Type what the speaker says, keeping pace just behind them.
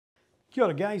Kia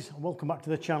ora guys, and welcome back to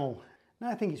the channel.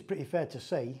 Now I think it's pretty fair to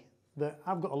say that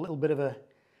I've got a little bit of a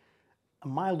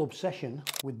mild obsession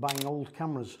with buying old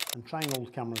cameras and trying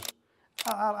old cameras.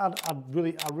 I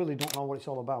really don't know what it's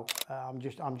all about. I'm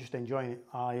just enjoying it.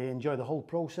 I enjoy the whole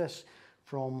process,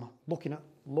 from looking at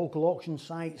local auction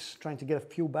sites, trying to get a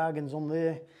few bargains on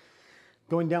there,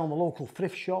 going down the local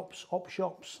thrift shops, op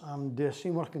shops, and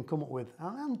seeing what I can come up with.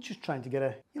 I'm just trying to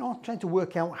get trying to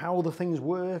work out how the things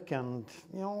work and,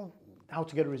 how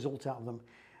to get a result out of them.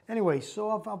 Anyway,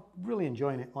 so I'm really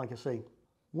enjoying it, like I say.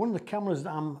 One of the cameras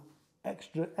that I'm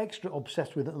extra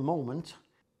obsessed with at the moment,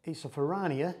 it's a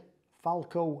Ferrania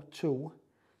Falco II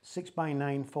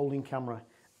 6x9 folding camera.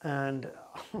 And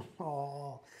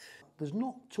there's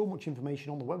not too much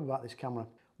information on the web about this camera.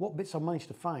 What bits I've managed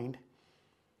to find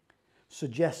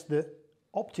suggest that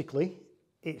optically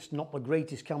it's not the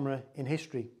greatest camera in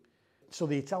history. So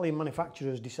the Italian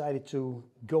manufacturers decided to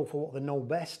go for what they know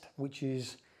best, which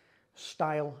is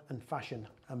style and fashion.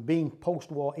 And being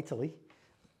post-war Italy,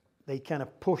 they kind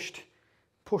of pushed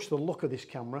the look of this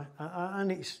camera, and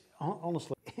it's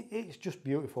honestly, it's just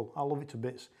beautiful. I love it to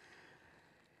bits.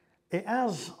 It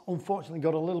has unfortunately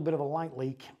got a little bit of a light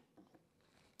leak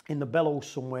in the bellows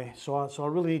somewhere, so I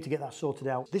really need to get that sorted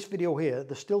out. This video here,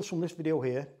 the stills from this video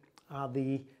here are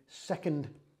the second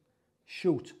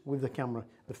shoot with the camera.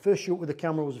 The first shoot with the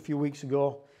camera was a few weeks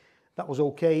ago. That was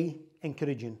okay,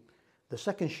 encouraging. The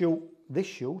second shoot, this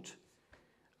shoot,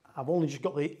 I've only just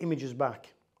got the images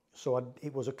back. So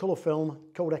it was a colour film,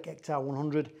 Kodak Ektar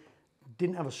 100.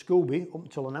 Didn't have a Scooby up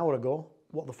until an hour ago,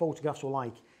 what the photographs were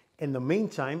like. In the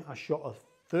meantime, I shot a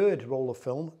third roll of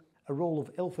film, a roll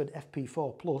of Ilford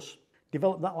FP4 Plus.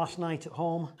 Developed that last night at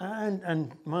home,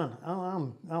 and man,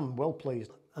 I'm well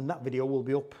pleased. And that video will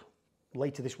be up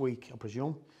later this week, I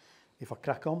presume, if I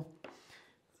crack on.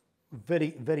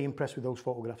 Very, very impressed with those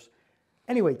photographs.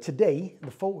 Anyway, today,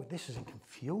 this isn't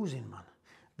confusing, man.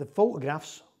 The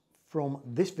photographs from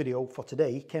this video for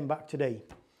today came back today.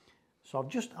 So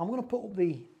I'm going to put up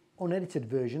the unedited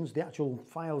versions, the actual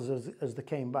files as they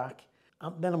came back.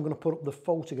 And then I'm going to put up the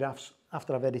photographs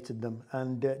after I've edited them.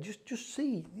 And just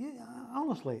see,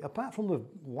 honestly, apart from the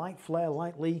light flare,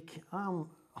 light leak, I'm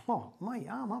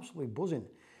absolutely buzzing.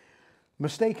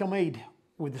 Mistake I made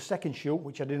with the second shoot,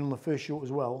 which I did on the first shoot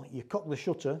as well. You cock the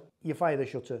shutter, you fire the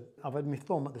shutter. I've had my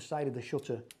thumb at the side of the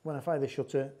shutter. When I fire the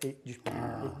shutter,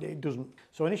 it doesn't.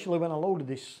 So initially when I loaded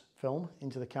this film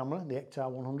into the camera, the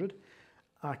Ektar 100,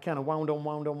 I kind of wound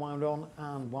on,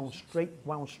 and wound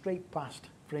straight past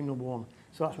frame number one.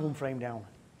 So that's one frame down.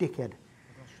 Dickhead.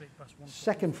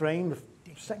 Second frame, the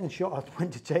second shot I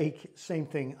went to take, same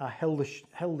thing. I held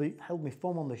my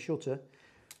thumb on the shutter,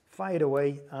 fired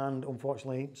away, and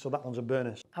unfortunately, so that one's a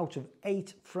burner. Out of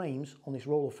 8 frames on this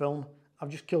roll of film, I've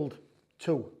just killed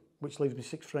 2, which leaves me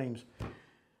 6 frames.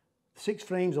 6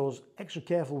 frames, I was extra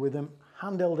careful with them,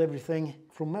 handheld everything.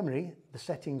 From memory, the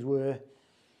settings were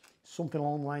something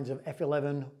along the lines of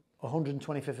F11,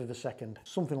 125th of a second,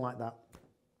 something like that.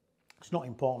 It's not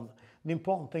important. The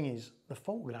important thing is the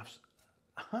photographs.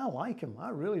 I like them,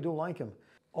 I really do like them.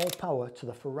 All power to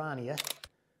the Ferrania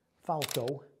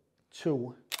Falco II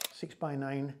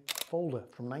 6x9 folder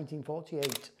from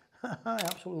 1948. I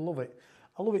absolutely love it.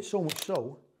 I love it so much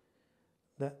so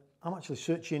that I'm actually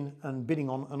searching and bidding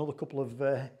on another couple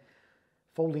of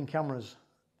folding cameras.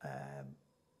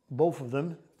 Both of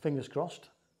them, fingers crossed,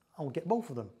 I'll get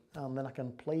both of them, and then I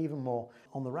can play even more.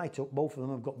 On the right up, both of them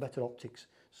have got better optics.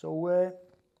 So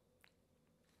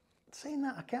saying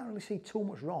that, I can't really see too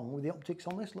much wrong with the optics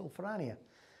on this little Ferrania.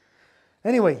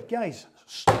 Anyway, guys,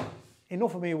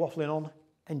 enough of me waffling on.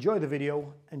 Enjoy the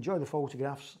video, enjoy the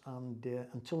photographs, and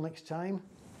until next time,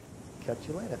 catch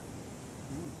you later.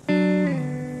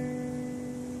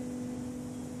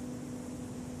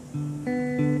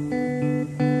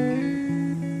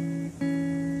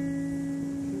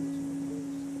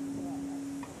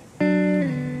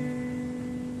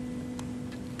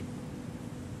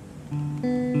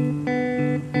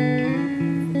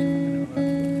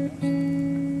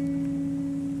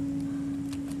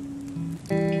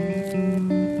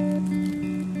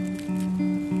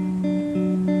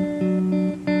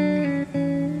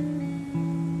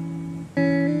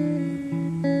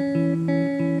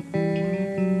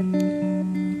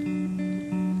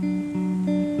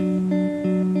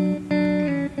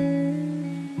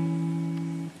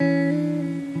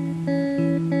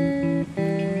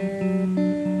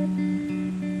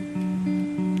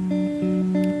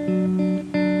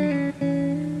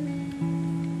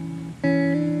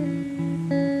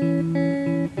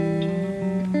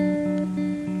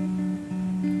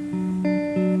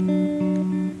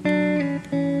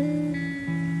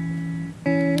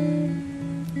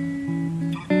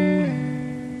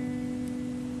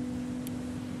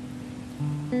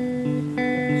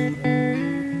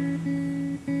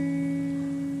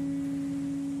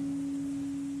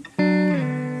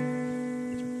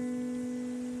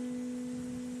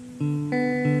 you.